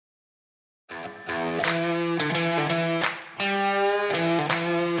Today's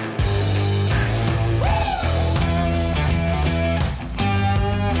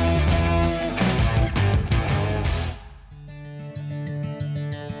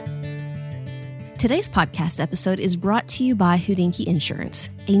podcast episode is brought to you by Hodinkee Insurance,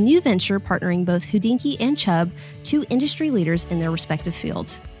 a new venture partnering both Hodinkee and Chubb, two industry leaders in their respective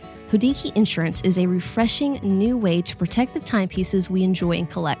fields. Hodinkee Insurance is a refreshing new way to protect the timepieces we enjoy and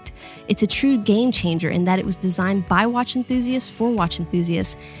collect. It's a true game changer in that it was designed by watch enthusiasts for watch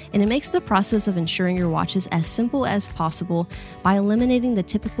enthusiasts, and it makes the process of insuring your watches as simple as possible by eliminating the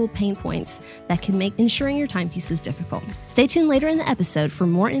typical pain points that can make insuring your timepieces difficult. Stay tuned later in the episode for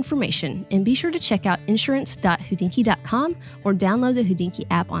more information, and be sure to check out insurance.hodinkee.com or download the Hodinkee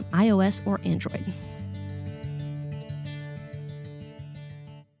app on iOS or Android.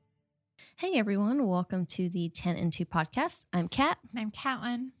 Hey everyone, welcome to the 10 and 2 podcast. I'm Kat. And I'm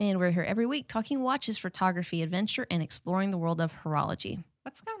Catlin. And we're here every week talking watches, photography, adventure, and exploring the world of horology.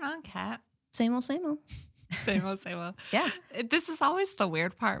 What's going on, Kat? Same old, same old. Same old, same old. Yeah. This is always the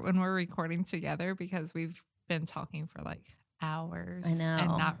weird part when we're recording together because we've been talking for like hours I know. and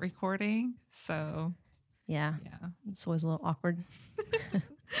not recording. So, Yeah. It's always a little awkward.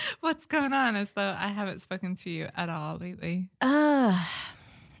 What's going on? As though I haven't spoken to you at all lately.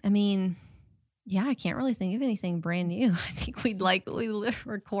 Yeah, I can't really think of anything brand new. I think we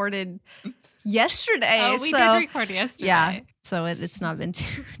recorded yesterday. Oh, we did record yesterday. Yeah, so it's not been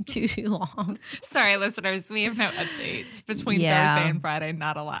too long. Sorry, listeners, we have no updates between Thursday and Friday.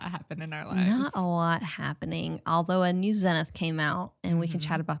 Not a lot happened in our lives. Not a lot happening, although a new Zenith came out, and we can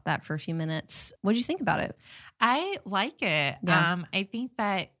chat about that for a few minutes. What did you think about it? I like it. Yeah. I think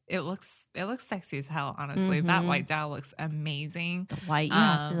that it looks sexy as hell, honestly. That white dial looks amazing. The white,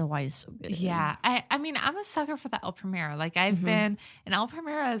 the white is so good. Yeah. I mean, I'm a sucker for the El Primera. Like I've been, and El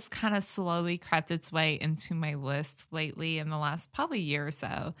Primera has kind of slowly crept its way into my list lately in the last probably year or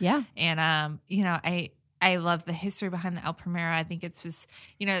so. Yeah. And, I love the history behind the El Primera. I think it's just,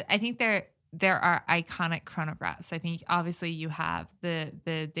 I think there are iconic chronographs. I think obviously you have the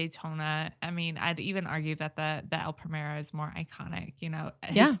Daytona. I mean, I'd even argue that the El Primera is more iconic,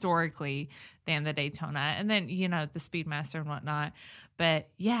 historically than the Daytona. And then, the Speedmaster and whatnot. But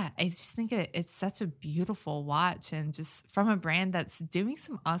yeah, I just think it's such a beautiful watch, and just from a brand that's doing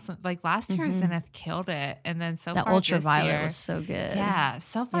some awesome, like last year Zenith killed it. And then so far Ultraviolet was so good. Yeah.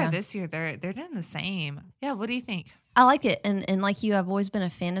 So far this year, they're doing the same. Yeah. What do you think? I like it. And like you, I've always been a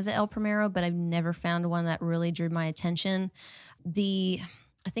fan of the El Primero, but I've never found one that really drew my attention.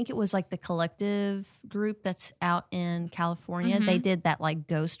 I think it was like the Collective group that's out in California. They did that like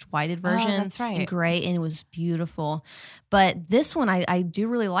ghost whited version. Oh, that's right. In gray, and it was beautiful. But this one I do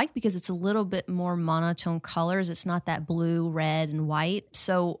really like because it's a little bit more monotone colors. It's not that blue, red, and white.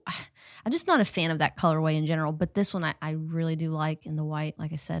 So I'm just not a fan of that colorway in general. But this one I really do like. And the white,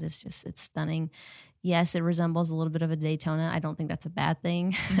 like I said, it's stunning. Yes, it resembles a little bit of a Daytona. I don't think that's a bad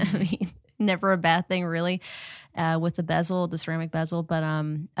thing. I mean, never a bad thing really, with the bezel, the ceramic bezel. But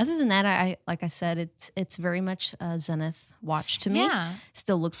other than that, I like I said, it's very much a Zenith watch to me. Yeah.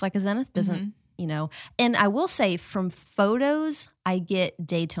 Still looks like a Zenith, doesn't And I will say, from photos, I get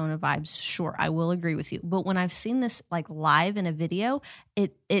Daytona vibes. Sure, I will agree with you. But when I've seen this like live in a video,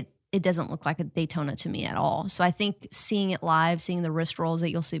 it doesn't look like a Daytona to me at all. So I think seeing it live, seeing the wrist rolls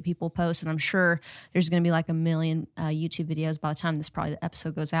that you'll see people post, and I'm sure there's going to be like a million YouTube videos by the time the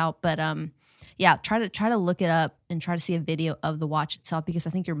episode goes out. But yeah, try to look it up and try to see a video of the watch itself, because I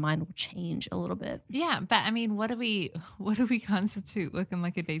think your mind will change a little bit. Yeah, but I mean, what do we constitute looking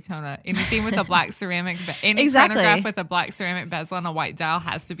like a Daytona? Anything with a black ceramic, any chronograph with a black ceramic bezel and a white dial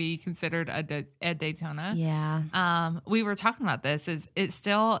has to be considered a Daytona. Yeah. We were talking about this. It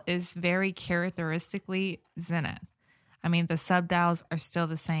still is very characteristically Zenith. I mean, the subdials are still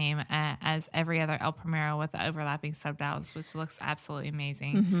the same as every other El Primero with the overlapping subdials, which looks absolutely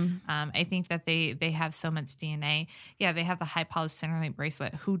amazing. I think that they have so much DNA. Yeah, they have the high polished center link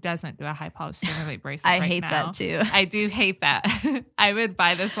bracelet. Who doesn't do a high polished center link bracelet? I hate that too. I do hate that. I would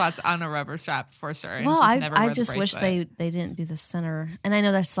buy this watch on a rubber strap for sure. And well, I just wish they didn't do the center. And I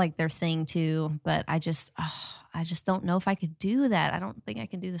know that's like their thing too, but I just don't know if I could do that. I don't think I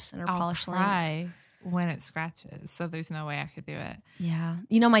can do the center polished links when it scratches, so there's no way I could do it. Yeah,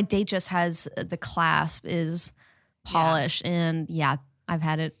 my date just has the clasp is polished, and I've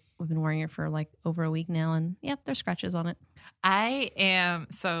had it. We've been wearing it for like over a week now, and there's scratches on it. I am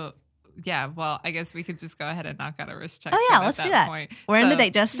so. Yeah, well, I guess we could just go ahead and knock out a wrist check. Oh yeah, let's do that. Point. We're in the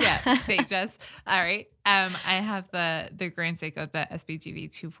Datejust. Yeah, Datejust. All right. I have the Grand Seiko, the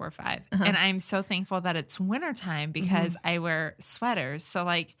SBGV 245, and I'm so thankful that it's wintertime because I wear sweaters. So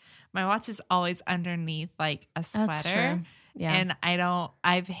like my watch is always underneath like a sweater. That's true. Yeah. And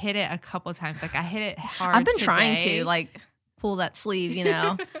I've hit it a couple of times. Like I hit it hard. I've been today. trying to like pull that sleeve, you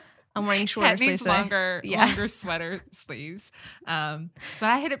know. I'm wearing shorter sleeves. Longer sweater sleeves. But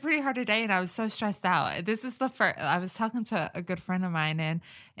I hit it pretty hard today and I was so stressed out. This is the first, I was talking to a good friend of mine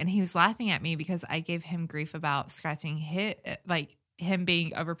and he was laughing at me because I gave him grief about scratching like him being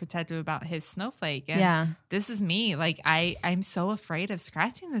overprotective about his snowflake. And this is me. Like I'm so afraid of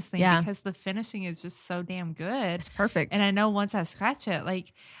scratching this thing because the finishing is just so damn good. It's perfect. And I know once I scratch it,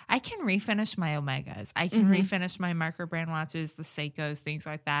 like I can refinish my Omegas. I can refinish my marker brand watches, the Seikos, things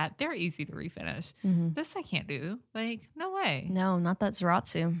like that. They're easy to refinish. This I can't do. Like, no way. No, not that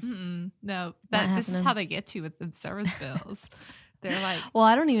Zaratsu. No, this is how they get you with the service bills. They're like, well,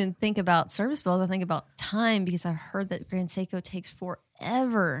 I don't even think about service bills. I think about time because I've heard that Grand Seiko takes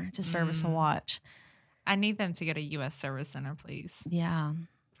forever to service a watch. I need them to get a U.S. service center, please. Yeah.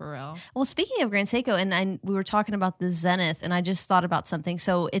 For real. Well, speaking of Grand Seiko, and we were talking about the Zenith, and I just thought about something.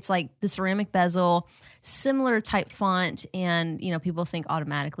 So it's like the ceramic bezel, similar type font, and, you know, people think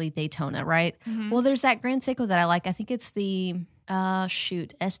automatically Daytona, right? Well, there's that Grand Seiko that I like. I think it's the,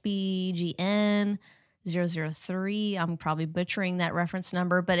 SBGN 003. I'm probably butchering that reference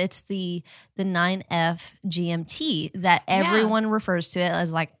number, but it's the 9F GMT that everyone refers to it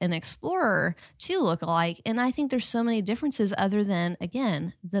as like an Explorer 2 lookalike. And I think there's so many differences other than,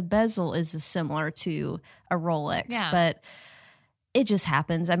 again, the bezel is similar to a Rolex, but it just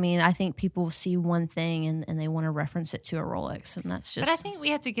happens. I mean, I think people see one thing and they want to reference it to a Rolex, and that's just. But I think we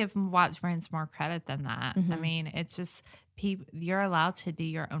have to give watch brands more credit than that. I mean, it's just you're allowed to do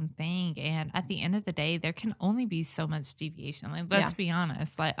your own thing, and at the end of the day, there can only be so much deviation. Like, let's be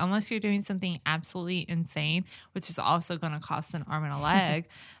honest. Like, unless you're doing something absolutely insane, which is also going to cost an arm and a leg.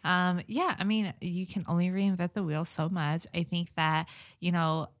 I mean, you can only reinvent the wheel so much. I think that, you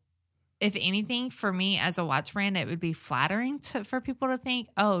know, if anything, for me as a watch brand, it would be flattering for people to think,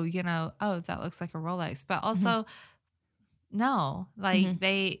 oh, you know, that looks like a Rolex. But also, no, like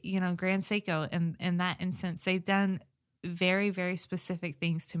they, you know, Grand Seiko in that instance, they've done very, very specific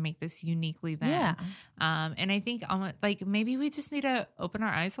things to make this uniquely them. And I think like maybe we just need to open our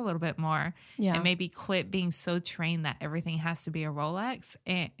eyes a little bit more and maybe quit being so trained that everything has to be a Rolex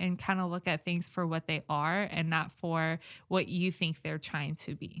and kind of look at things for what they are and not for what you think they're trying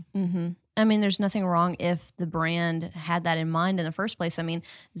to be. I mean, there's nothing wrong if the brand had that in mind in the first place. I mean,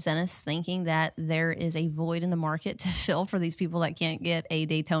 Zenith's thinking that there is a void in the market to fill for these people that can't get a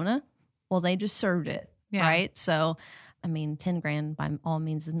Daytona. Well, they just served it, right? So, I mean, 10 grand by all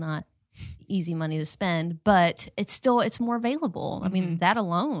means is not easy money to spend, but it's more available. I mean, that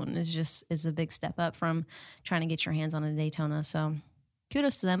alone is a big step up from trying to get your hands on a Daytona. So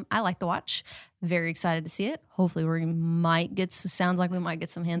kudos to them. I like the watch. Very excited to see it. Hopefully sounds like we might get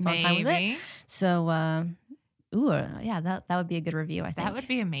some hands-on time with it. So, that would be a good review, I think. That would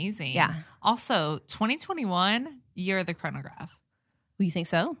be amazing. Yeah. Also, 2021, year of the chronograph. You think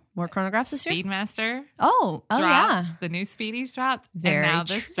so? More chronographs this year? Speedmaster. Oh, yeah. The new Speedies dropped. Very and now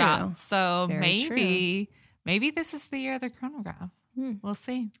this true. dropped. So Very maybe this is the year of the chronograph. We'll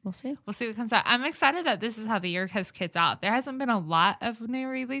see. We'll see what comes out. I'm excited that this is how the year has kicked out. There hasn't been a lot of new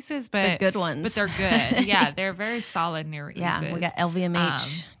releases, but good ones. But they're good. Yeah, they're very solid new releases. Yeah, we got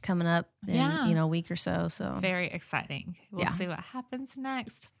LVMH coming up in a week or so. So very exciting. We'll see what happens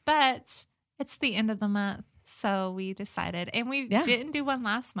next. But it's the end of the month. So we decided, and we didn't do one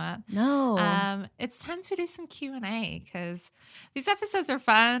last month. No. It's time to do some Q&A because these episodes are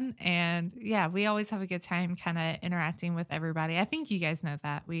fun. And we always have a good time kind of interacting with everybody. I think you guys know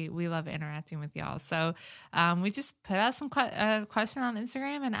that. We love interacting with y'all. So we just put out some question on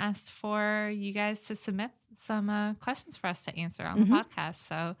Instagram and asked for you guys to submit some questions for us to answer on the podcast.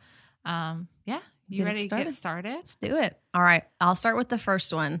 So you ready to get started? Let's do it. All right. I'll start with the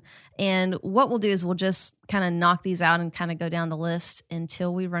first one. And what we'll do is we'll just kind of knock these out and kind of go down the list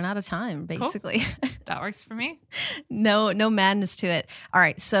until we run out of time, basically. Cool. That works for me. No madness to it. All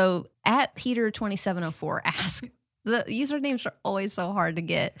right. So at Peter2704 asks, the usernames are always so hard to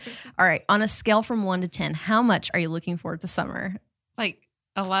get. All right. On a scale from 1 to 10, how much are you looking forward to summer? Like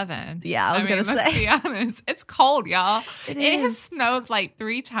 11. Yeah, I was going to say. Let's be honest. It's cold, y'all. It has snowed like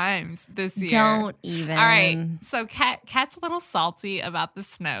 3 times this year. Don't even. All right. So Kat's a little salty about the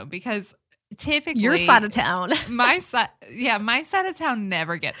snow because typically your side of town. my side of town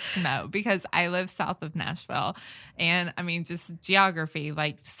never gets snow because I live south of Nashville. And I mean, just geography,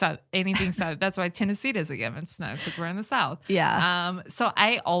 like anything south. That's why Tennessee doesn't get much snow because we're in the south. Yeah. So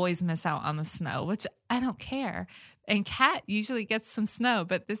I always miss out on the snow, which I don't care And Kat usually gets some snow,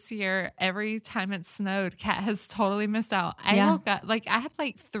 but this year, every time it snowed, Kat has totally missed out. I woke up, like, I had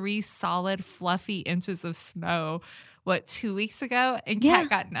like 3 solid, fluffy inches of snow, 2 weeks ago? And Kat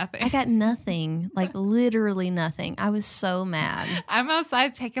got nothing. I got nothing, like literally nothing. I was so mad. I'm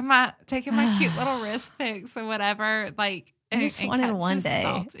outside taking my cute little wrist pics or whatever, like, I just wanted one day.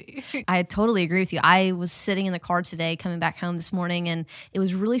 Salty. I totally agree with you. I was sitting in the car today, coming back home this morning, and it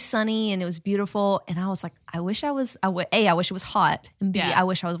was really sunny and it was beautiful. And I was like, I wish it was hot. And B, I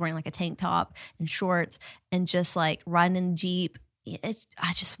wish I was wearing like a tank top and shorts and just like riding in the Jeep.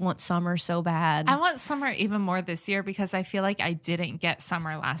 I just want summer so bad. I want summer even more this year because I feel like I didn't get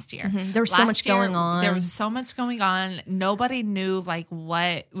summer last year. Mm-hmm. There was so much going on. There was so much going on. Nobody knew like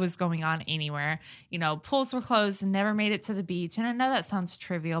what was going on anywhere. You know, pools were closed and never made it to the beach. And I know that sounds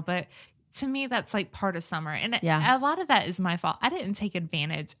trivial, but to me, that's like part of summer. And a lot of that is my fault. I didn't take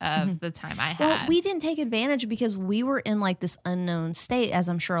advantage of the time I had. Well, we didn't take advantage because we were in like this unknown state, as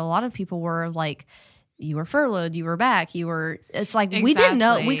I'm sure a lot of people were. Like, you were furloughed, you were back, it's like, we didn't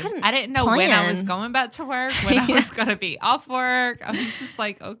know, I didn't know when I was going back to work, when I was going to be off work. I'm just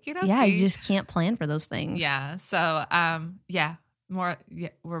like, okie dokie. Yeah, you just can't plan for those things. Yeah. So,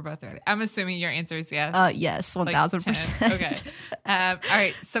 we're both ready. I'm assuming your answer is yes. Yes, 1000%. Okay. All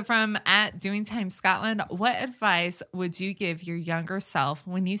right. So from @DoingTimeScotland, what advice would you give your younger self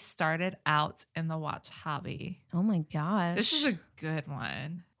when you started out in the watch hobby? Oh my gosh. This is a good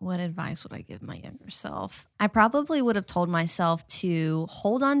one. What advice would I give my younger self? I probably would have told myself to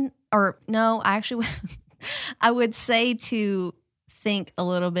hold on, or no, I would say to think a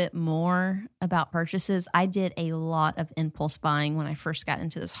little bit more about purchases. I did a lot of impulse buying when I first got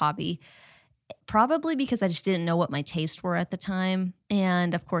into this hobby, probably because I just didn't know what my tastes were at the time.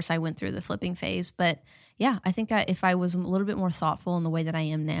 And of course, I went through the flipping phase. But yeah, I think if I was a little bit more thoughtful in the way that I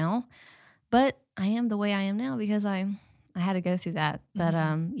am now, but I am the way I am now because I had to go through that. But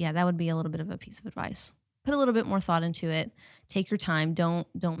that would be a little bit of a piece of advice. Put a little bit more thought into it. Take your time. Don't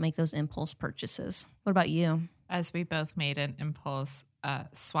make those impulse purchases. What about you? As we both made an impulse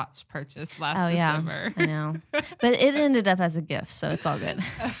Swatch purchase last December. I know. But it ended up as a gift, so it's all good.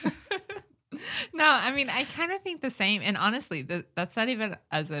 No, I mean, I kind of think the same. And honestly, that's not even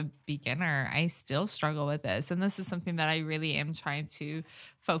as a beginner. I still struggle with this. And this is something that I really am trying to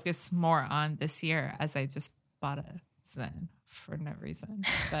focus more on this year, as I just bought a Zen for no reason.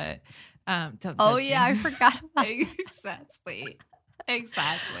 But don't judge me. I forgot about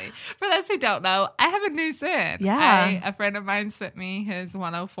Exactly. For those who don't know, I have a new Zen. Yeah. A friend of mine sent me his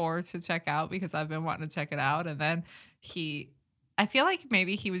 104 to check out because I've been wanting to check it out. And then I feel like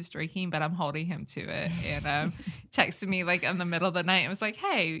maybe he was drinking, but I'm holding him to it. And texted me like in the middle of the night and was like,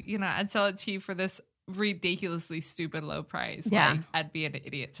 hey, I'd sell it to you for this ridiculously stupid low price. Yeah. Like, I'd be an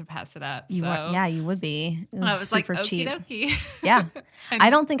idiot to pass it up. You would be. It was I was super like, cheap. okie dokie. Yeah. I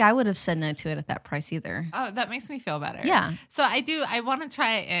don't think I would have said no to it at that price either. Oh, that makes me feel better. Yeah. So I want to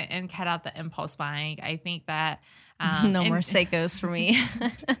try and cut out the impulse buying. I think that no more Seikos for me.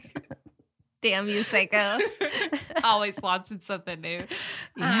 Damn you, Seiko. Always launching something new.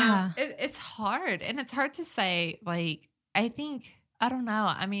 Yeah. It's hard. And it's hard to say, like, I don't know.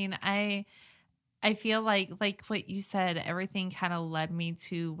 I mean, I feel like what you said, everything kind of led me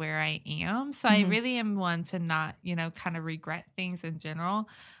to where I am. So I really am one to not, kind of regret things in general.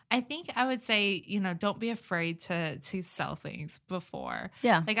 I think I would say, don't be afraid to sell things before.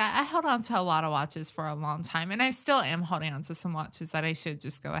 Yeah. Like I held on to a lot of watches for a long time, and I still am holding on to some watches that I should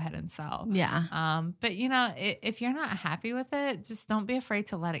just go ahead and sell. Yeah. But if you're not happy with it, just don't be afraid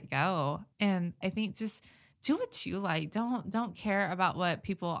to let it go. And I think just do what you like. Don't care about what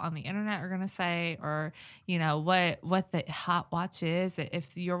people on the internet are going to say, or, what the hot watch is.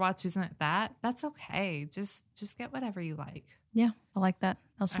 If your watch isn't that's okay. Just get whatever you like. Yeah. I like that.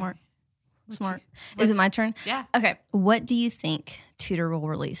 That was smart. Right. Smart. Is it my turn? Yeah. Okay. What do you think Tudor will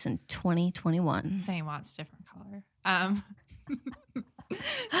release in 2021? Same watch, different color. No,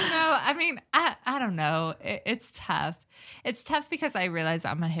 I mean, I don't know. It's tough. It's tough because I realize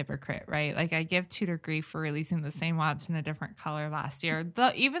I'm a hypocrite, right? Like I give Tudor grief for releasing the same watch in a different color last year.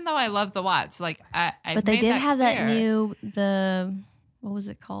 Even though I love the watch, like but they did have that new what was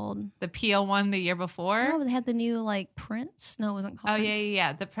it called? The PL1 the year before. No, they had the new like Prince. No, it wasn't called. Oh Prince.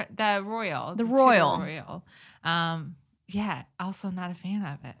 yeah. The Royal. The Royal. Royal. Yeah. Also not a fan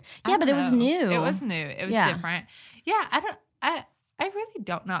of it. Yeah, but it was new. It was new. It was different. Yeah. I really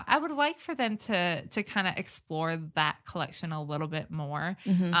don't know. I would like for them to kind of explore that collection a little bit more.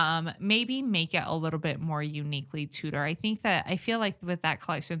 Maybe make it a little bit more uniquely Tudor. I feel like with that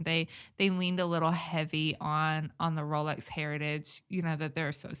collection, they leaned a little heavy on the Rolex heritage, that they're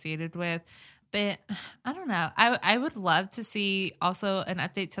associated with. But I don't know. I would love to see also an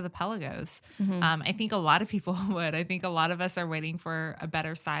update to the Pelagos. I think a lot of people would. I think a lot of us are waiting for a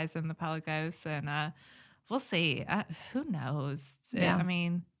better size in the Pelagos, and we'll see. Who knows? Yeah. I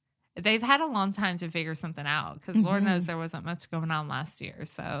mean, they've had a long time to figure something out because Lord knows there wasn't much going on last year.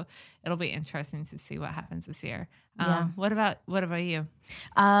 So it'll be interesting to see what happens this year. What about you?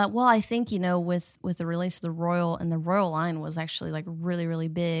 Well, I think, with the release of the Royal, and the Royal line was actually like really, really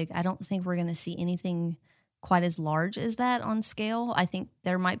big. I don't think we're going to see anything quite as large as that on scale. I think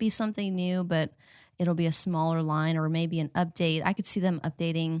there might be something new, but it'll be a smaller line or maybe an update. I could see them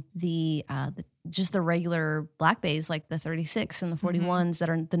updating the just the regular black bays, like the 36 and the 41s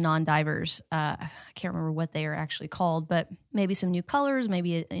that are the non-divers. I can't remember what they are actually called, but maybe some new colors,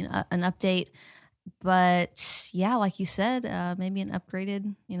 maybe an update. But yeah, like you said, maybe an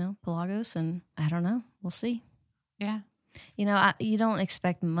upgraded, Pelagos, and I don't know. We'll see. Yeah. You don't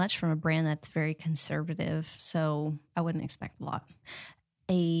expect much from a brand that's very conservative, so I wouldn't expect a lot.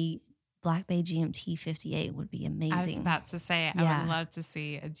 A Black Bay GMT 58 would be amazing. I was about to say, I would love to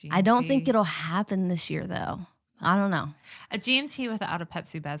see a GMT. I don't think it'll happen this year, though. I don't know. A GMT without a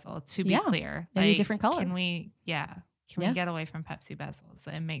Pepsi bezel, to be clear. Maybe a different color. Can we get away from Pepsi bezels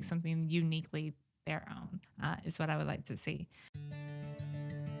and make something uniquely their own, is what I would like to see.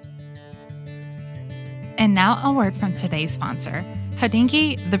 And now a word from today's sponsor.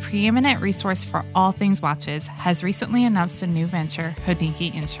 Hodinkee, the preeminent resource for all things watches, has recently announced a new venture,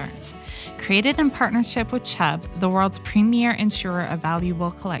 Hodinkee Insurance. Created in partnership with Chubb, the world's premier insurer of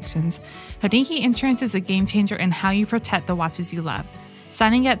valuable collections, Hodinkee Insurance is a game changer in how you protect the watches you love.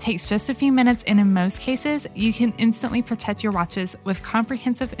 Signing up takes just a few minutes, and in most cases, you can instantly protect your watches with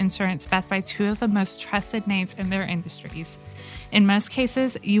comprehensive insurance backed by two of the most trusted names in their industries. In most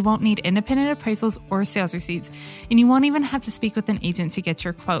cases, you won't need independent appraisals or sales receipts, and you won't even have to speak with an agent to get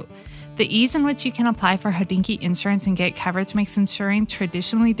your quote. The ease in which you can apply for Hodinkee Insurance and get coverage makes insuring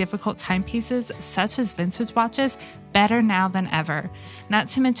traditionally difficult timepieces, such as vintage watches, better now than ever. Not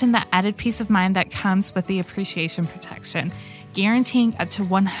to mention the added peace of mind that comes with the appreciation protection, guaranteeing up to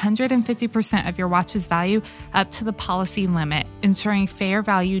 150% of your watch's value up to the policy limit, ensuring fair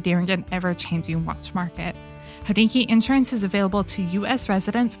value during an ever-changing watch market. Hodinkee Insurance is available to U.S.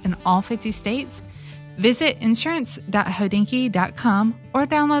 residents in all 50 states. Visit insurance.hodinkee.com or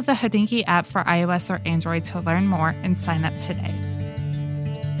download the Hodinkee app for iOS or Android to learn more and sign up today.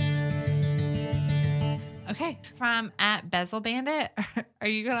 Okay, from @BezelBandit, are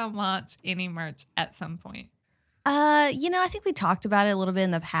you going to launch any merch at some point? I think we talked about it a little bit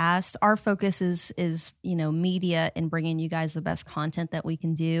in the past. Our focus is media and bringing you guys the best content that we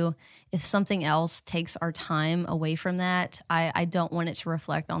can do. If something else takes our time away from that, I don't want it to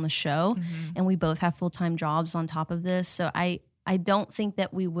reflect on the show. And we both have full-time jobs on top of this. So I don't think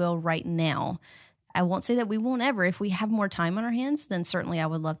that we will right now. I won't say that we won't ever. If we have more time on our hands, then certainly I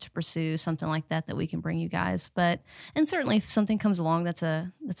would love to pursue something like that we can bring you guys. And certainly if something comes along that's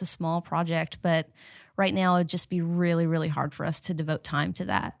a small project, but right now, it'd just be really, really hard for us to devote time to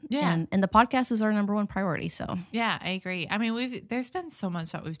that. Yeah. And the podcast is our number one priority. So yeah, I agree. I mean, there's been so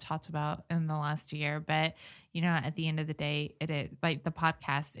much that we've talked about in the last year, but at the end of the day, it is like the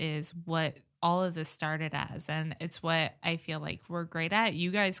podcast is what all of this started as, and it's what I feel like we're great at.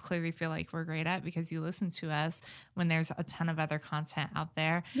 You guys clearly feel like we're great at because you listen to us when there's a ton of other content out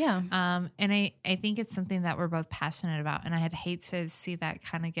there. Yeah. And I think it's something that we're both passionate about, and I'd hate to see that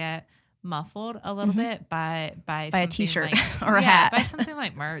kind of get muffled a little bit by a t-shirt like, or a hat, by something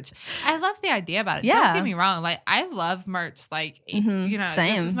like merch. I love the idea about it. Yeah. Don't get me wrong. Like I love merch, like, same. just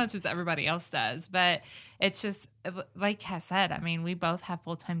as much as everybody else does, but it's just like Cass said, I mean, we both have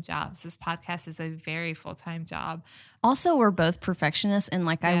full-time jobs. This podcast is a very full-time job. Also, we're both perfectionists, and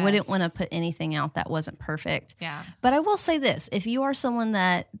I wouldn't want to put anything out that wasn't perfect. Yeah. But I will say this, if you are someone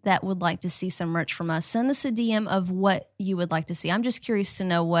that would like to see some merch from us, send us a DM of what you would like to see. I'm just curious to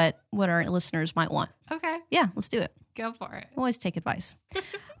know what our listeners might want. Okay. Yeah, let's do it. Go for it. Always take advice.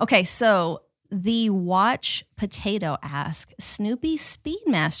 Okay, so the Watch Potato asks, Snoopy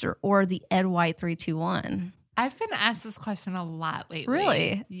Speedmaster or the Ed White 321? I've been asked this question a lot lately.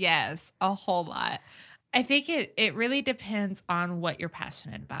 Really? Yes, a whole lot. I think it really depends on what you're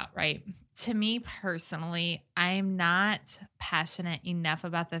passionate about, right? To me personally, I'm not passionate enough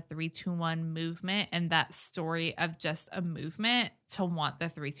about the 321 movement and that story of just a movement to want the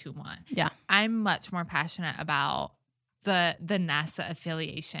 321. Yeah. I'm much more passionate about the NASA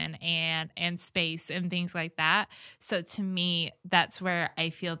affiliation and space and things like that. So to me, that's where I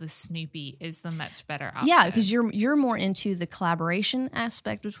feel the Snoopy is the much better option. Yeah, because you're more into the collaboration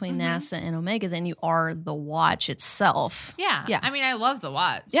aspect between NASA and Omega than you are the watch itself. Yeah. Yeah. I mean, I love the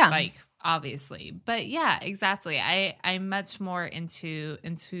watch. Yeah. Like obviously. But yeah, exactly. I'm much more into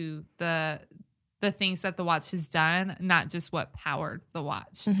the things that the watch has done, not just what powered the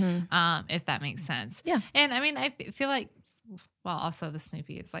watch. If that makes sense. Yeah. And I mean, I feel like, well, also the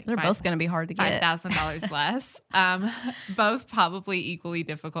Snoopy is like They're both going to be hard to get. $5,000 less. Both probably equally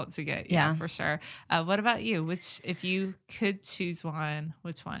difficult to get. Yeah, for sure. What about you? If you could choose one,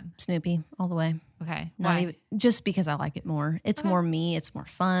 which one? Snoopy all the way. Okay. Why? Just because I like it more. It's more me. It's more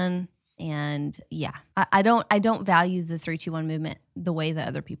fun. And yeah, I don't value the 3-2-1 movement the way that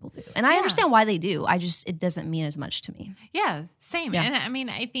other people do. And I understand why they do. it doesn't mean as much to me. Yeah, same. Yeah. And I mean,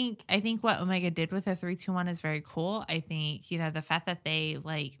 I think what Omega did with the 3-2-1 is very cool. I think, the fact that they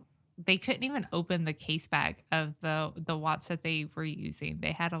couldn't even open the case bag of the watch that they were using.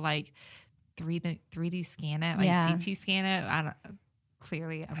 They had to 3D scan it, CT scan it.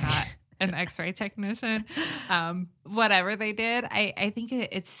 Clearly I'm not an x-ray technician, whatever they did. I think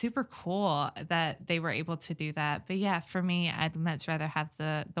it's super cool that they were able to do that. But yeah, for me, I'd much rather have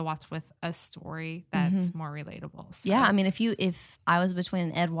the watch with a story that's more relatable. So. Yeah. I mean, if I was between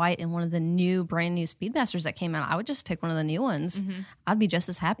an Ed White and one of the brand new Speedmasters that came out, I would just pick one of the new ones. I'd be just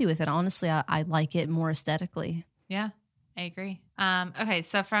as happy with it. Honestly, I like it more aesthetically. Yeah. I agree. Okay,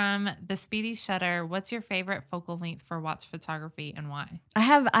 so from the Speedy Shutter, what's your favorite focal length for watch photography and why? I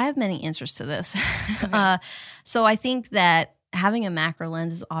have many answers to this. Okay. So I think that having a macro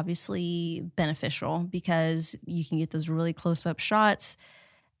lens is obviously beneficial because you can get those really close-up shots.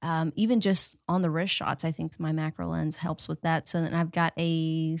 Even just on the wrist shots, I think my macro lens helps with that. So then I've got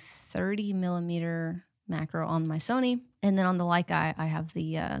a 30 millimeter macro on my Sony. And then on the Leica, I have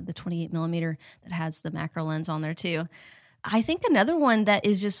the 28 millimeter that has the macro lens on there too. I think another one that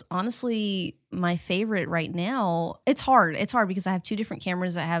is just honestly my favorite right now, it's hard because I have two different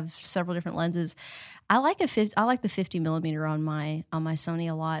cameras that have several different lenses. I like the 50 millimeter on my Sony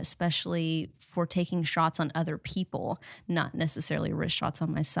a lot, especially for taking shots on other people, not necessarily wrist shots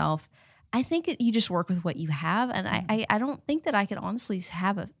on myself. I think you just work with what you have, and I don't think that I could honestly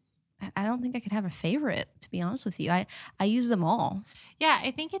I don't think I could have a favorite, to be honest with you. I use them all. Yeah,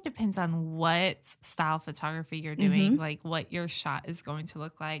 I think it depends on what style photography you're doing, like what your shot is going to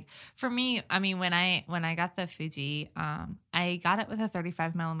look like. For me, I mean, when I got the Fuji, I got it with a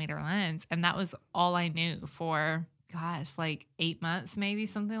 35 millimeter lens, and that was all I knew for, 8 months, maybe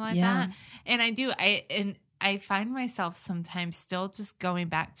something like that. And I find myself sometimes still just going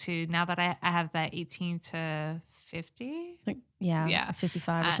back to, now that I have that 18 to 50. Yeah,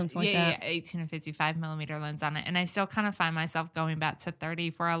 55 or something like that. Yeah, 18 to 55 millimeter lens on it. And I still kind of find myself going back to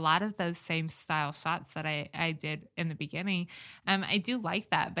 30 for a lot of those same style shots that I did in the beginning. I do like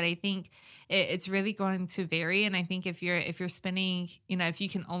that, but I think it's really going to vary. And I think if you're spending, if you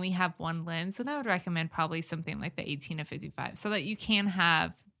can only have one lens, then I would recommend probably something like the 18 to 55 so that you can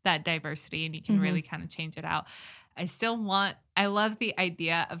have that diversity and you can really kind of change it out. I love the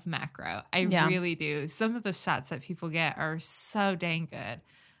idea of macro. I really do. Some of the shots that people get are so dang good,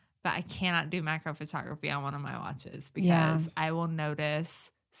 but I cannot do macro photography on one of my watches because I will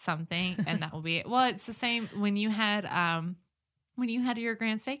notice something and that will be it. Well, it's the same when you had your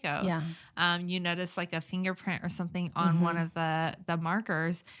Grand Seiko, you noticed like a fingerprint or something on one of the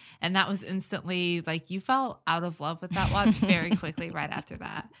markers, and that was instantly like you fell out of love with that watch very quickly right after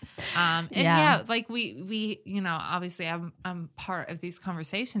that. Like we obviously I'm part of these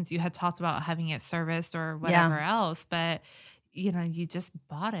conversations. You had talked about having it serviced or whatever else, but you just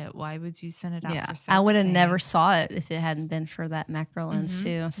bought it. Why would you send it out for servicing? I would have never saw it if it hadn't been for that macro lens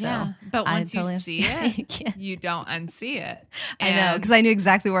too. So but once you see it, you don't unsee it. I know, because I knew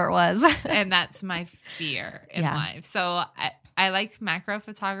exactly where it was. And that's my fear in life. So I like macro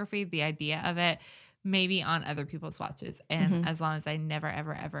photography, the idea of it, maybe on other people's watches. And as long as I never,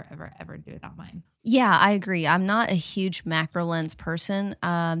 ever, ever, ever, ever do it on mine. Yeah, I agree. I'm not a huge macro lens person.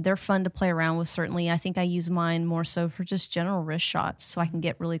 They're fun to play around with, certainly. I think I use mine more so for just general wrist shots so I can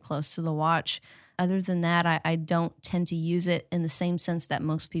get really close to the watch. Other than that, I don't tend to use it in the same sense that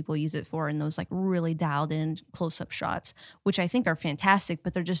most people use it for in those like really dialed in close-up shots, which I think are fantastic,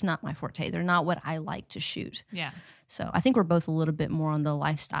 but they're just not my forte. They're not what I like to shoot. Yeah. So I think we're both a little bit more on the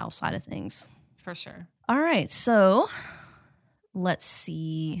lifestyle side of things. For sure. All right, so let's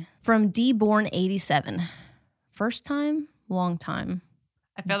see. From Dborn87. First time, long time.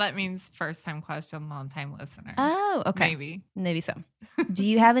 I feel that means first time question, long time listener. Oh, okay. Maybe so. Do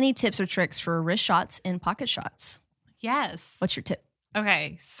you have any tips or tricks for wrist shots and pocket shots? Yes. What's your tip?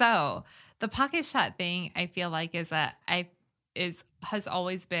 Okay, so the pocket shot thing I feel like has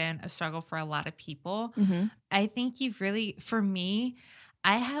always been a struggle for a lot of people. I think for me,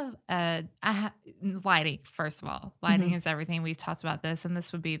 I have lighting. First of all, lighting is everything. We've talked about this, and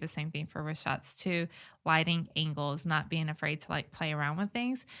this would be the same thing for wrist shots too. Lighting, angles, not being afraid to like play around with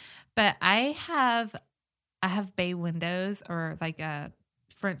things. But I have bay windows, or like a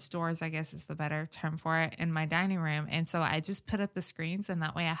French doors, I guess is the better term for it, in my dining room. And so I just put up the screens, and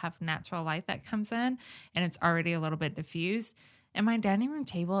that way I have natural light that comes in, and it's already a little bit diffused. And my dining room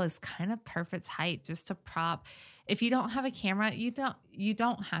table is kind of perfect height just to prop. If you don't have a camera, you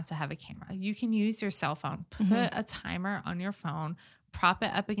don't have to have a camera. You can use your cell phone. Put a timer on your phone. Prop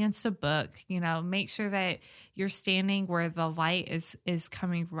it up against a book. Make sure that you're standing where the light is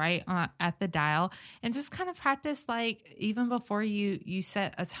coming right on at the dial, and just kind of practice, like, even before you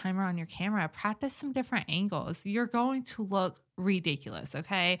set a timer on your camera, practice some different angles. You're going to look ridiculous.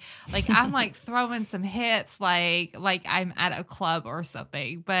 Okay. Like, I'm like throwing some hips, like I'm at a club or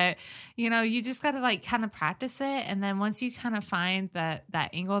something, but you just got to like kind of practice it. And then once you kind of find that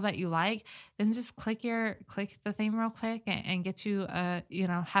angle that you like, then just click the thing real quick and get you have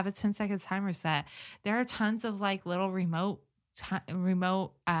a 10-second timer set. There are tons of like little remote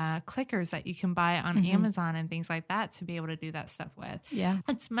clickers that you can buy on Amazon and things like that to be able to do that stuff with. Yeah.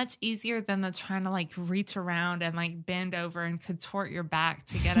 It's much easier than the trying to like reach around and like bend over and contort your back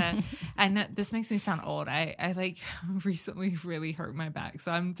to get I know this makes me sound old. I like recently really hurt my back.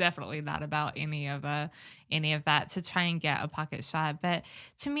 So I'm definitely not about any of that to try and get a pocket shot. But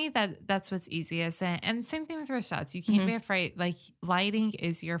to me, that's what's easiest. And same thing with wrist shots. You can't be afraid. Like, lighting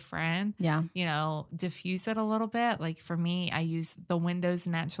is your friend. Yeah. Diffuse it a little bit. Like for me, I use the windows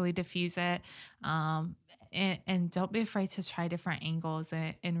naturally diffuse it. And don't be afraid to try different angles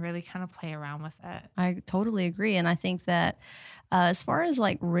and really kind of play around with it. I totally agree. And I think that as far as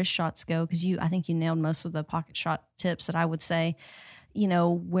like wrist shots go, because I think you nailed most of the pocket shot tips that I would say.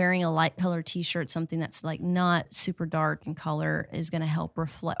 Wearing a light color t-shirt, something that's like not super dark in color, is going to help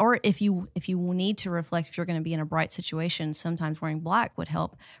reflect. Or if you need to reflect, if you're going to be in a bright situation, sometimes wearing black would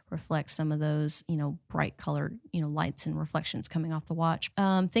help reflect some of those, bright colored, lights and reflections coming off the watch.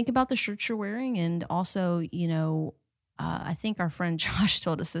 Think about the shirts you're wearing. And also, I think our friend Josh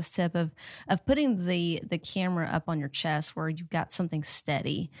told us this tip of putting the camera up on your chest where you've got something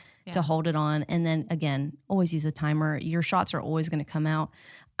steady to hold it on. And then again, always use a timer. Your shots are always going to come out.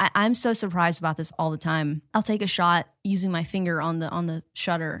 I'm so surprised about this all the time. I'll take a shot using my finger on the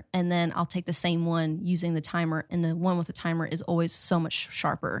shutter, and then I'll take the same one using the timer, and the one with the timer is always so much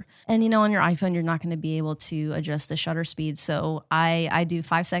sharper. And on your iPhone, you're not going to be able to adjust the shutter speed. So I do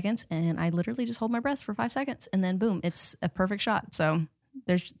 5 seconds, and I literally just hold my breath for 5 seconds, and then boom, it's a perfect shot. So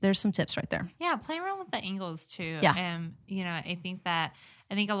there's some tips right there. Yeah, play around with the angles too. Yeah. And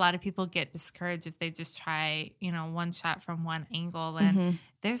I think a lot of people get discouraged if they just try, one shot from one angle. And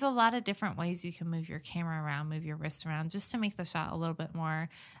there's a lot of different ways you can move your camera around, move your wrist around, just to make the shot a little bit more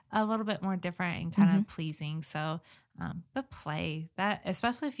different and kind of pleasing. So, but play that,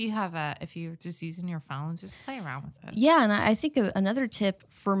 especially if you're just using your phone, just play around with it. Yeah. And I think another tip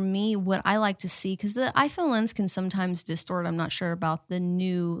for me, what I like to see, because the iPhone lens can sometimes distort. I'm not sure about the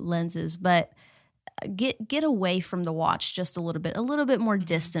new lenses, but get away from the watch just a little bit more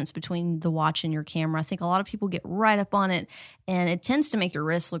distance between the watch and your camera. I think a lot of people get right up on it, and it tends to make your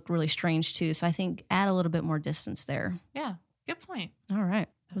wrist look really strange too. So I think add a little bit more distance there. Yeah. Good point. All right.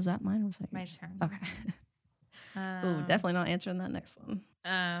 Was that mine or was that my yours? turn? Okay. Oh, definitely not answering that next one.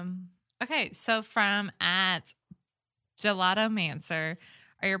 Okay. So from at Gelato Mancer,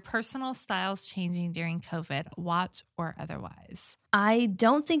 are your personal styles changing during COVID, watch or otherwise? I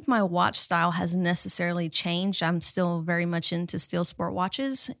don't think my watch style has necessarily changed. I'm still very much into steel sport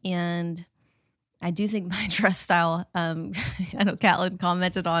watches, and I do think my dress style, I know Catlin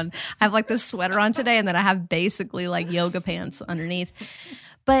commented on, I have like this sweater on today, and then I have basically like yoga pants underneath.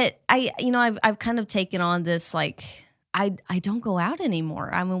 But I've kind of taken on this, like, I don't go out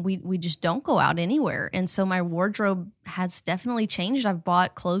anymore. I mean, we just don't go out anywhere. And so my wardrobe has definitely changed. I've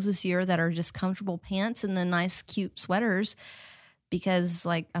bought clothes this year that are just comfortable pants and then nice, cute sweaters, because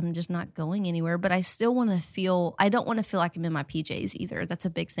like I'm just not going anywhere. But I still want to I don't want to feel like I'm in my PJs either. That's a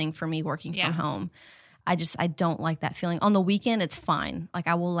big thing for me working from home. I don't like that feeling. On the weekend, it's fine. Like,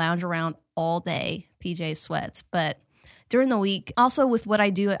 I will lounge around all day, PJ sweats, but during the week, also with what I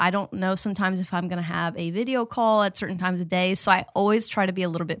do, I don't know sometimes if I'm going to have a video call at certain times of day. So I always try to be a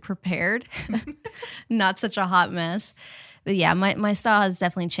little bit prepared, not such a hot mess. But yeah, my style has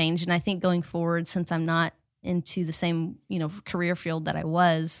definitely changed. And I think going forward, since I'm not into the same, career field that I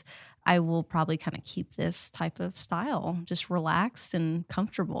was, I will probably kind of keep this type of style, just relaxed and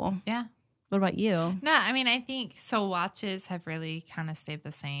comfortable. Yeah. What about you? No, I mean, I think so. Watches have really kind of stayed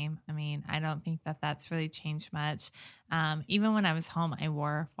the same. I mean, I don't think that that's really changed much. Even when I was home, I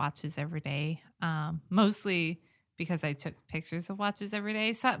wore watches every day, mostly because I took pictures of watches every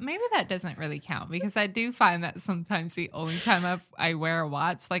day. So maybe that doesn't really count because I do find that sometimes the only time I wear a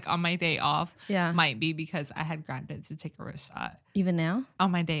watch, like on my day off, might be because I had grabbed it to take a wrist shot. Even now?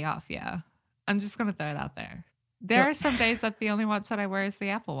 On my day off, yeah. I'm just going to throw it out there. There are some days that the only watch that I wear is the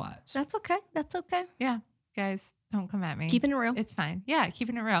Apple Watch. That's okay. That's okay. Yeah. Guys, don't come at me. Keeping it real. It's fine. Yeah,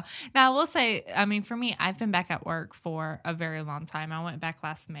 keeping it real. Now, I will say, I mean, for me, I've been back at work for a very long time. I went back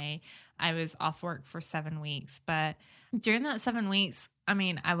last May. I was off work for 7 weeks. But during that 7 weeks, I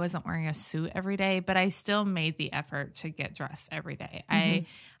mean, I wasn't wearing a suit every day, but I still made the effort to get dressed every day.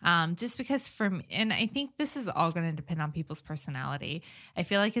 Just because and I think this is all going to depend on people's personality. I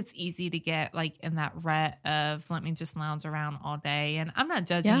feel like it's easy to get like in that rut of let me just lounge around all day. And I'm not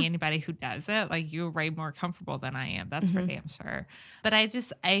judging anybody who does it. Like you're way more comfortable than I am. That's for damn sure. But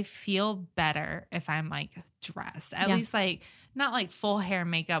I feel better if I'm like dressed, at least like not like full hair,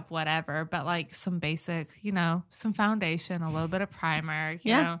 makeup, whatever, but like some basic, some foundation, a little bit of primer,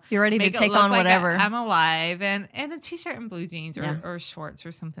 you know, you're ready to take on whatever. I'm alive and a t-shirt and blue jeans or shorts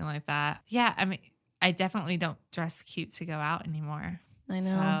or something like that. Yeah. I mean, I definitely don't dress cute to go out anymore. I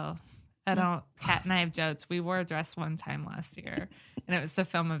know. So I don't, Kat and I have joked. We wore a dress one time last year and it was to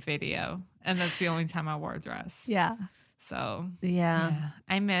film a video. And that's the only time I wore a dress. Yeah. So yeah.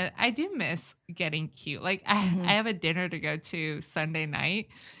 I do miss getting cute. Like I have a dinner to go to Sunday night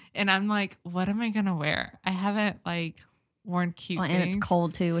and I'm like, what am I going to wear? I haven't like worn cute things. And it's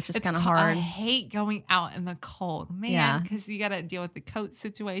cold too, which is kind of hard. I hate going out in the cold, man, because you got to deal with the coat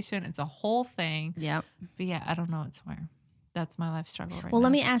situation. It's a whole thing. Yep. But yeah, I don't know what to wear. That's my life struggle right now. Well,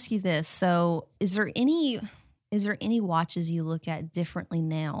 let me ask you this. So is there any watches you look at differently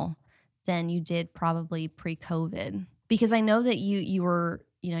now than you did probably pre-COVID? Because I know that you were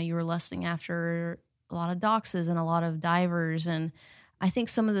lusting after a lot of Doxes and a lot of divers. And I think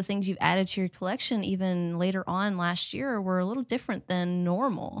some of the things you've added to your collection even later on last year were a little different than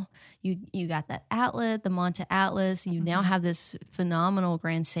normal. You got that Atlas, the Monta Atlas. You now have this phenomenal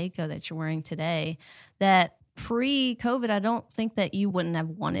Grand Seiko that you're wearing today that pre-COVID, I don't think that you wouldn't have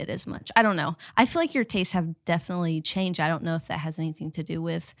wanted as much. I don't know. I feel like your tastes have definitely changed. I don't know if that has anything to do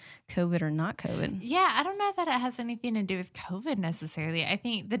with COVID or not COVID. Yeah, I don't know that it has anything to do with COVID necessarily. I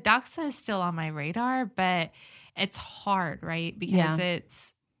think the Doxa is still on my radar, but it's hard, right? Because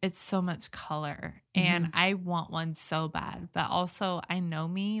it's so much color and I want one so bad. But also I know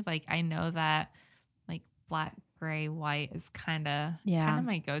me, like I know that like black, gray, white is kind of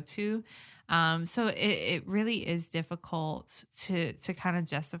my go-to. So it really is difficult to kind of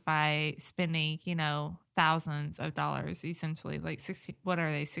justify spending, thousands of dollars, essentially like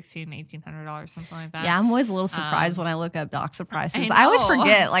 $1,600, something like that. Yeah. I'm always a little surprised when I look up Doxa prices. I always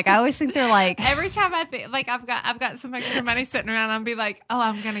forget. Like I always think they're like every time I think like I've got some extra money sitting around, I'll be like, oh,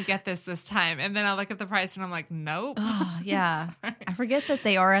 I'm going to get this time. And then I look at the price and I'm like, nope. Oh, yeah. I forget that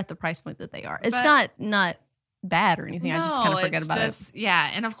they are at the price point that they are. It's not bad or anything. I just kind of forget about it.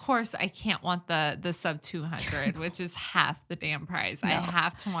 Yeah. And of course I can't want the sub 200, which is half the damn price. No. I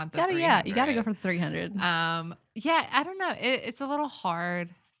have to want the 300. Yeah, you got to go for 300. Yeah, I don't know. It's a little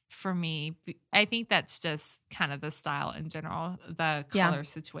hard for me. I think that's just kind of the style in general, the color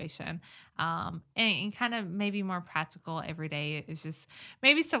situation. And kind of maybe more practical every day. It's just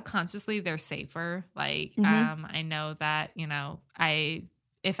maybe subconsciously they're safer. Like, I know that,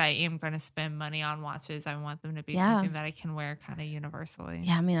 if I am going to spend money on watches, I want them to be something that I can wear kind of universally.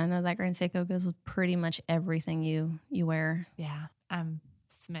 Yeah, I mean, I know that Grand Seiko goes with pretty much everything you wear. Yeah, I'm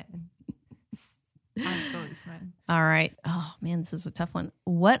smitten. Absolutely smitten. All right. Oh, man, this is a tough one.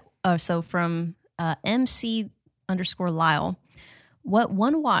 So from MC_Lyle, what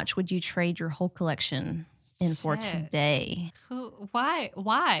one watch would you trade your whole collection in for today? Why?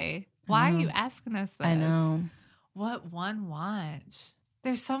 Why are you asking us this? I know. What one watch?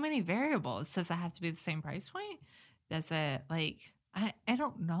 There's so many variables. Does it have to be the same price point? Does it I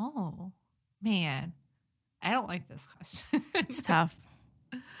don't know. Man, I don't like this question. It's tough.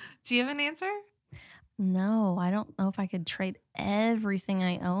 Do you have an answer? No, I don't know if I could trade everything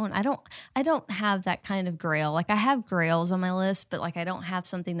I own. I don't have that kind of grail. Like I have grails on my list, but like I don't have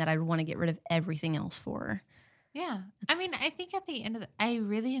something that I'd want to get rid of everything else for. Yeah. I mean, I think at the end of I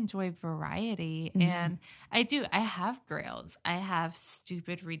really enjoy variety and I have grails. I have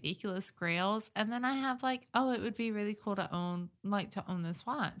stupid, ridiculous grails. And then I have like, oh, it would be really cool to own this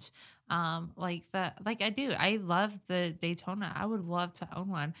watch. like I do. I love the Daytona. I would love to own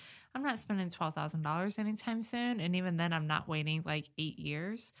one. I'm not spending $12,000 anytime soon, and even then, I'm not waiting like 8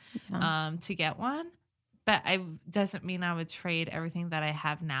 years to get one. But I doesn't mean I would trade everything that I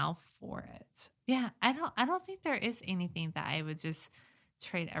have now for it. Yeah, I don't think there is anything that I would just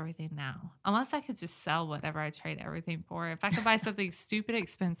trade everything now, unless I could just sell whatever I trade everything for. If I could buy something stupid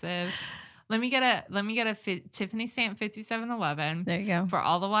expensive, let me get a Tiffany stamp 5711. There you go. For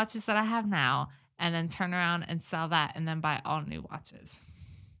all the watches that I have now, and then turn around and sell that, and then buy all new watches.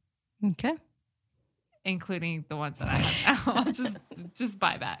 Okay. Including the ones that I have now. I'll just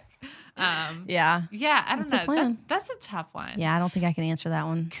buy back. Yeah. Yeah, I don't That's a know. plan. That's a tough one. Yeah, I don't think I can answer that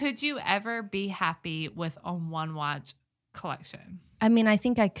one. Could you ever be happy with a one watch collection? I mean, I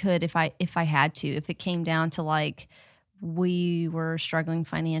think I could if I had to. If it came down to like we were struggling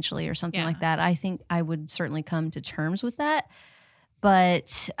financially or something like that, I think I would certainly come to terms with that.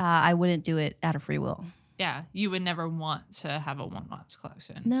 But I wouldn't do it out of free will. Yeah, you would never want to have a one watch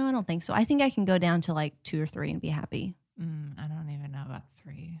collection. No, I don't think so. I think I can go down to like 2 or 3 and be happy. I don't even know about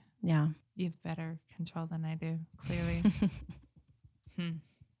 3. Yeah. You've better control than I do, clearly.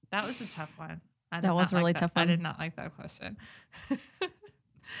 That was a tough one. That was a really tough one. I did not like that question.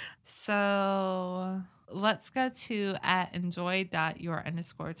 So let's go to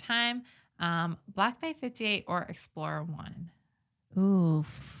 @enjoy.your_time. Black Bay 58 or Explorer 1?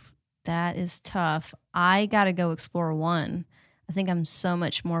 Oof. That is tough. I got to go Explorer 1. I think I'm so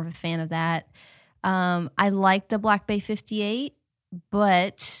much more of a fan of that. I like the Black Bay 58,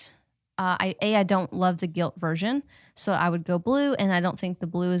 but I don't love the gilt version. So I would go blue, and I don't think the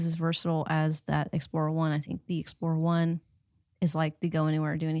blue is as versatile as that Explorer 1. I think the Explorer 1 is like the go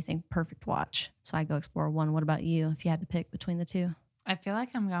anywhere, do anything perfect watch. So I go Explorer 1. What about you if you had to pick between the two? I feel like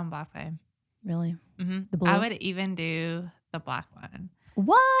I'm going Black Bay. Really? Mm-hmm. The blue? I would even do the black one.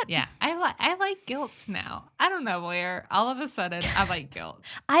 What? Yeah, I like gilt now. I don't know where. All of a sudden, I like gilt.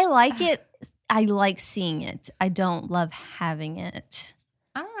 I like it. I like seeing it. I don't love having it.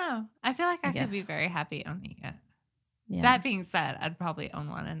 I don't know. I feel like I could be very happy owning it. Yeah. That being said, I'd probably own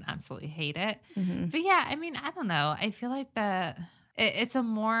one and absolutely hate it. Mm-hmm. But yeah, I mean, I don't know. I feel like it's a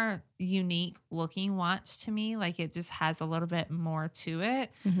more unique looking watch to me. Like it just has a little bit more to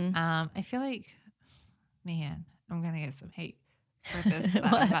it. Mm-hmm. I feel like, man, I'm going to get some hate for this that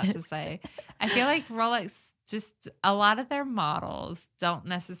I'm about to say. I feel like Rolex, just a lot of their models don't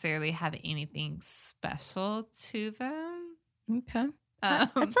necessarily have anything special to them. Okay.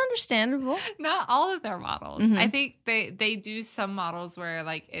 That's understandable. Not all of their models. Mm-hmm. I think they do some models where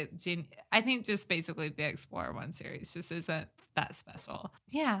like I think just basically the Explorer 1 series just isn't that special.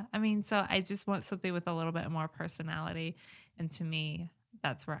 Yeah. I mean, so I just want something with a little bit more personality. And to me,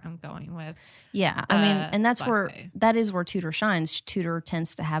 that's where I'm going with. Yeah. I mean, and that's Black that is where Tudor shines. Tudor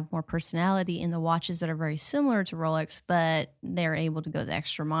tends to have more personality in the watches that are very similar to Rolex, but they're able to go the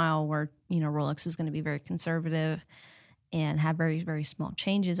extra mile where, Rolex is going to be very conservative and have very, very small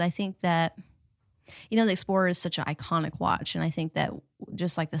changes. I think that, the Explorer is such an iconic watch. And I think that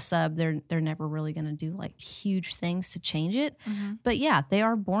just like the Sub, they're never really going to do like huge things to change it. Mm-hmm. But yeah, they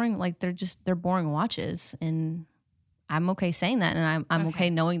are boring. Like they're boring watches. And I'm okay saying that. And I'm okay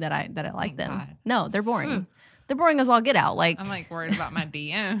knowing that I like them. God. No, they're boring. They're boring as all get out. Like I'm like worried about my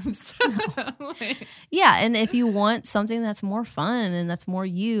DMs. Yeah. And if you want something that's more fun and that's more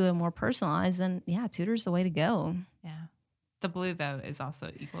you and more personalized, then yeah, Tudor's the way to go. Yeah. The blue though is also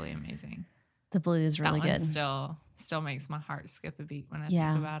equally amazing. The blue is really good. Still makes my heart skip a beat when I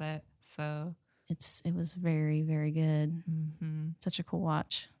think about it. So it was very, very good. Mm-hmm. Such a cool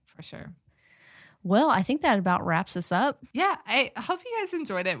watch. For sure. Well, I think that about wraps us up. Yeah, I hope you guys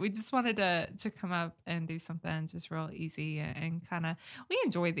enjoyed it. We just wanted to come up and do something just real easy and kind of, we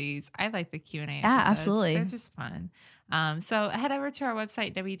enjoy these. I like the Q&A episodes. Yeah, absolutely. They're just fun. So head over to our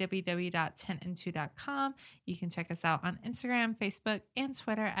website, www.10and2.com. You can check us out on Instagram, Facebook, and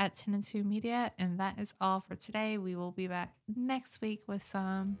Twitter at 10and2 Media. And that is all for today. We will be back next week with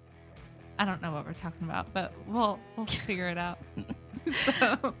some, I don't know what we're talking about, but we'll figure it out.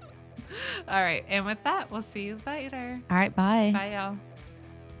 So... All right. And with that, we'll see you later. All right. Bye. Bye, y'all.